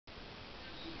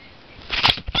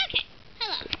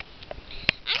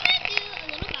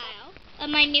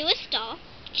my newest doll,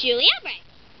 Julie Albright.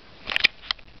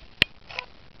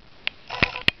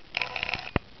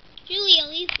 Julie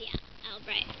Alicia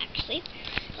Albright, actually.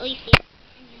 Alicia.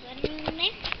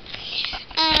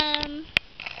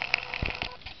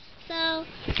 So,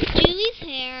 Julie's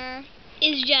hair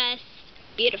is just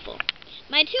beautiful.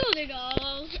 My two other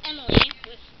dolls, Emily,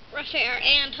 with rough hair,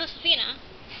 and Josefina,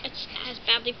 it has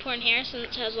badly porn hair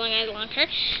since it has long hair,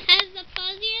 has the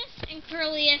fuzziest and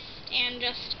curliest and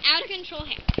just out of control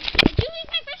hair. But Julie's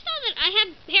my first doll that I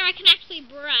have hair I can actually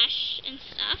brush and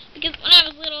stuff, because when I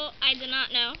was little, I did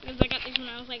not know, because I got these when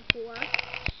I was like 4.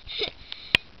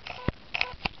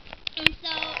 And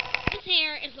so, this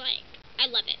hair is like, I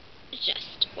love it. It's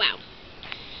just, wow.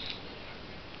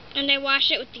 And I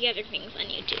wash it with the other things on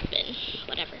YouTube and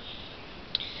whatever.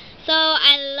 So,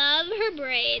 I love her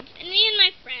braids. And me and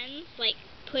my friends, like,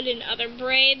 put in other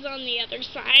braids on the other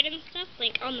side and stuff,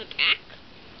 like, on the back.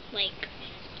 Like,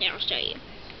 here, I'll show you.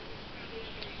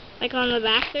 Like, on the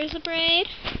back there's a braid.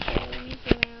 Okay, let me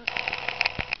zoom out.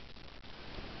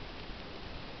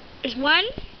 There's 1,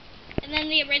 and then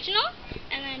the original,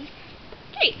 and then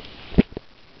 3.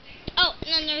 Oh, and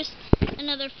then there's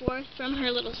another 4th from her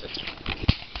little sister.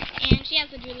 And she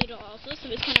has a Julie doll also, so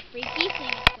it's kind of freaky seeing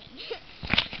a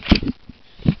twin.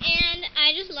 And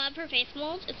I just love her face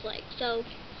mold. It's like so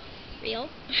real.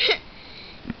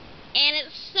 And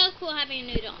it's so cool having a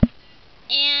new doll.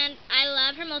 And I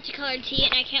love her multicolored tee,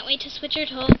 and I can't wait to switch her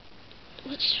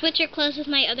clothes with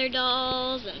my other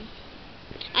dolls. And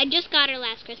I just got her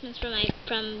last Christmas from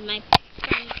Santa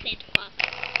Claus.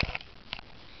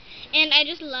 And I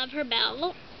just love her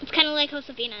bell. It's kind of like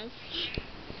Josefina's.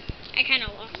 I kind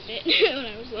of lost it when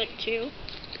I was like 2.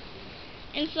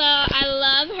 And so I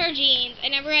love her jeans. I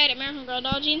never had American Girl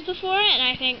doll jeans before, and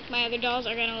I think my other dolls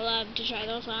are gonna love to try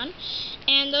those on.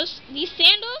 And these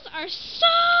sandals are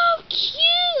so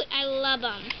cute. I love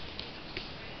them.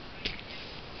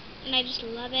 And I just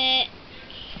love it.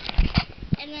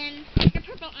 And then her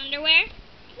purple underwear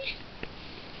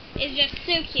is just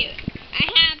so cute. I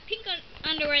have pink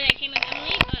underwear that came with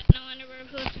Emily, but no underwear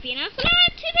with Josefina. So now I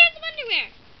have 2 pairs of underwear.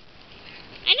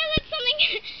 I know that's something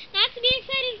not to be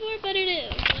excited for, but it is.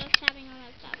 Just having all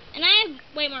that stuff. And I have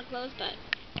way more clothes, but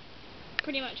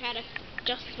pretty much had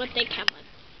just what they come with.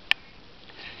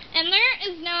 And there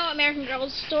is no American Girl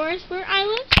stores where I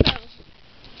live, so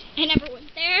I never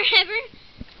went there ever.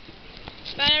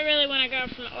 But I really want to go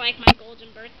for like my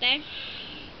golden birthday.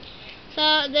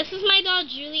 So this is my doll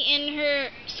Julie, and her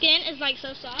skin is like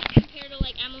so soft compared to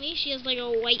like Emily. She has like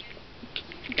a white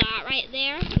dot right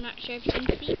there. I'm not sure if you can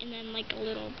see, and then like a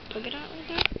little polka dot like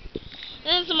that. And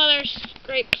then some other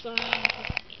scrapes on her.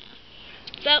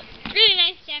 So really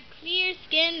nice to have clear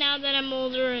skin now that I'm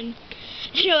older and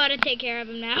I know how to take care of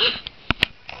them now.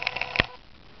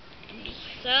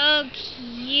 So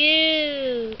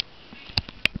cute.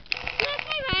 So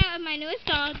that's my newest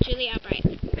doll, Julie Albright.